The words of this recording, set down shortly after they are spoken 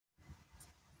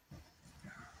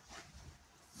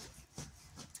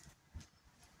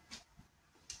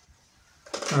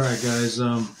All right, guys.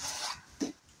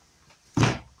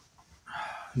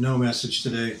 No message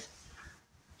today.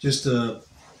 Just I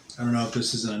don't know if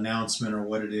this is an announcement or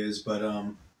what it is, but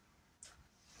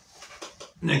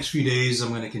next few days I'm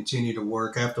going to continue to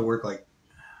work. I have to work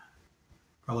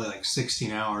probably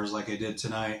 16 hours, like I did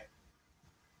tonight.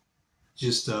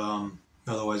 Just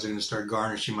otherwise I'm going to start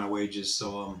garnishing my wages.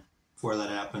 So before that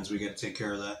happens, we got to take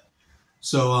care of that.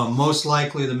 So most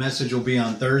likely the message will be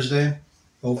on Thursday,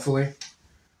 hopefully.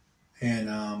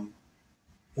 And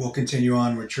we'll continue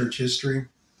on with church history.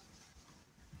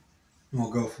 We'll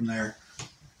go from there.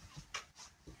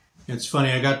 It's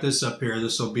funny, I got this up here.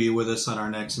 This will be with us on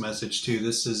our next message too.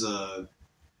 This is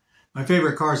my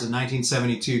favorite car is a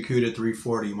 1972 Cuda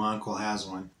 340. My uncle has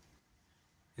one.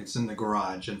 It's in the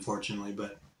garage, unfortunately,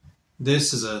 but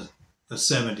this is a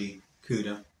 70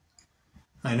 Cuda.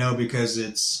 I know because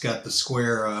it's got the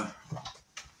square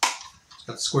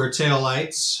tail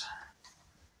lights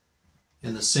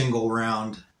and the single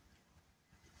round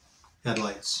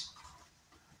headlights.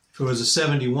 If it was a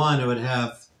 71, it would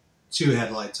have two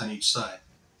headlights on each side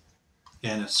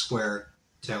and a square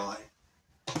tail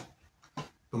light.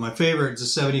 But my favorite is a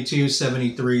 72,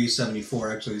 73,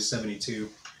 74, actually a 72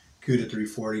 Cuda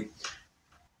 340.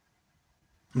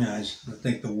 Yeah, I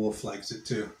think the Wolf likes it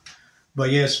too. But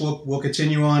yes, we'll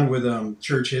continue on with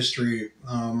church history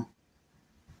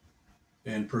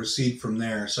and proceed from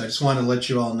there. So I just want to let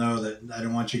you all know that I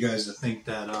don't want you guys to think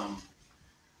that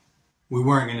we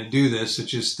weren't going to do this.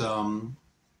 It's just I'm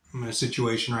in a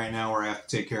situation right now where I have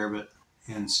to take care of it.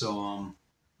 And so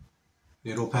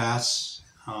it'll pass.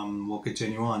 We'll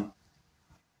continue on.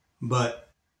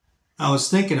 But I was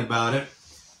thinking about it.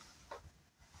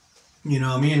 You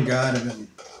know, me and God have been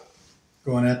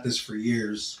going at this for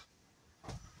years.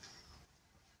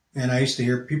 And I used to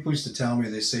hear, people used to tell me,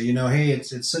 they say, you know, hey,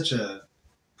 it's such a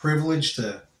privilege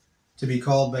to be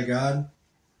called by God.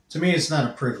 To me, it's not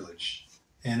a privilege.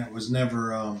 And it was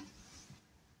never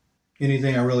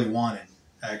anything I really wanted,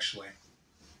 actually.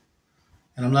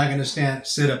 And I'm not going to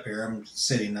sit up here. I'm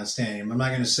sitting, not standing. I'm not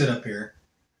going to sit up here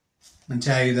and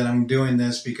tell you that I'm doing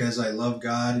this because I love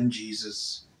God and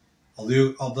Jesus.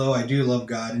 Although I do love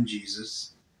God and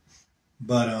Jesus.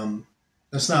 But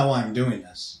that's not why I'm doing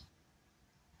this.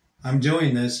 I'm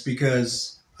doing this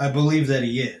because I believe that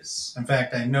He is. In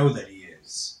fact, I know that He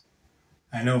is.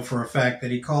 I know for a fact that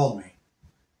He called me.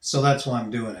 So that's why I'm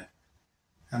doing it.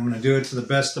 I'm going to do it to the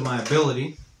best of my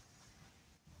ability.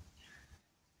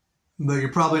 But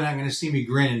you're probably not going to see me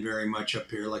grinning very much up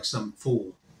here like some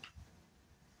fool.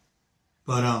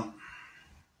 But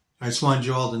I just wanted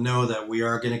you all to know that we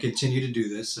are going to continue to do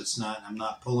this. I'm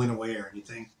not pulling away or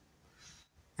anything.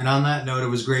 And on that note, it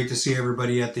was great to see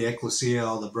everybody at the Ecclesia,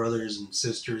 all the brothers and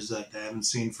sisters that I haven't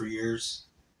seen for years.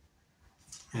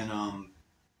 And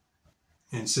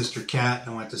Sister Kat,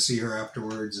 I went to see her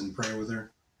afterwards and pray with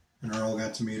her. And Earl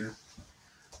got to meet her.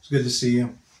 It's good to see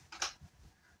you.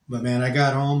 But man, I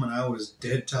got home and I was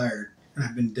dead tired. And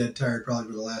I've been dead tired probably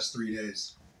for the last 3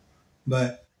 days.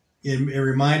 But it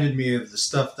reminded me of the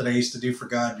stuff that I used to do for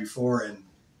God before, and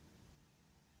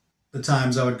the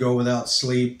times I would go without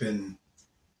sleep and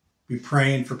be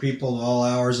praying for people at all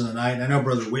hours of the night. And I know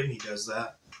Brother Whitney does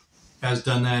that, has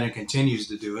done that, and continues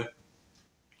to do it.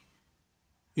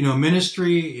 You know,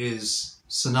 ministry is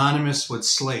synonymous with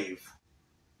slave,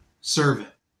 servant.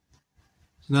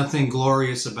 There's nothing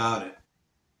glorious about it.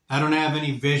 I don't have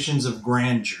any visions of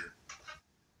grandeur.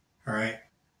 All right?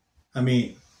 I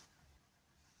mean,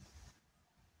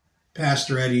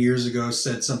 Pastor Eddie years ago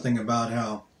said something about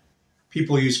how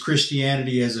people use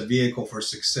Christianity as a vehicle for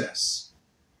success.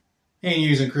 He ain't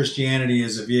using Christianity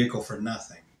as a vehicle for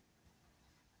nothing.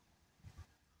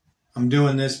 I'm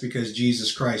doing this because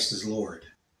Jesus Christ is Lord.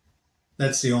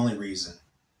 That's the only reason.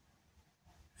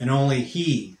 And only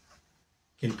He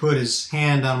can put His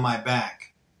hand on my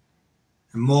back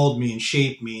and mold me and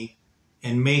shape me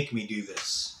and make me do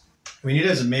this. I mean, He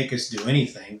doesn't make us do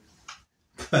anything,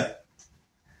 but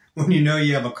when you know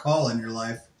you have a call in your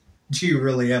life, do you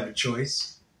really have a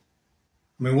choice?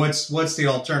 I mean, what's the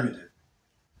alternative?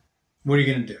 What are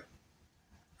you going to do?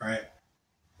 All right?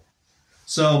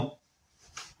 So,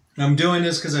 I'm doing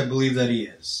this because I believe that He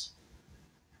is.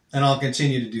 And I'll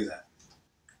continue to do that.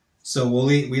 So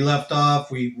we left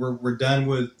off. We're done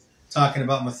with talking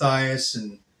about Matthias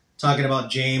and talking about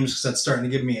James, because that's starting to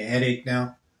give me a headache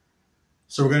now.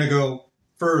 So we're going to go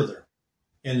further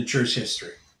into church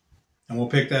history. And we'll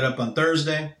pick that up on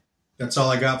Thursday. That's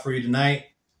all I got for you tonight.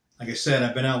 Like I said,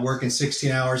 I've been out working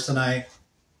 16 hours tonight.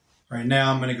 Right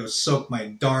now, I'm going to go soak my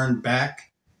darn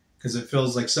back because it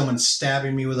feels like someone's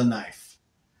stabbing me with a knife.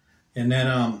 And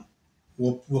then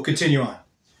we'll continue on.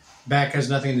 Back has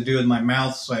nothing to do with my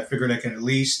mouth, so I figured I could at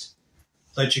least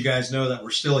let you guys know that we're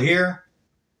still here.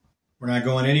 We're not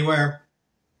going anywhere.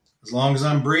 As long as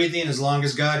I'm breathing, as long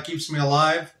as God keeps me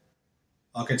alive,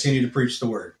 I'll continue to preach the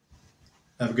word.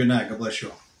 Have a good night. God bless you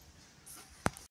all.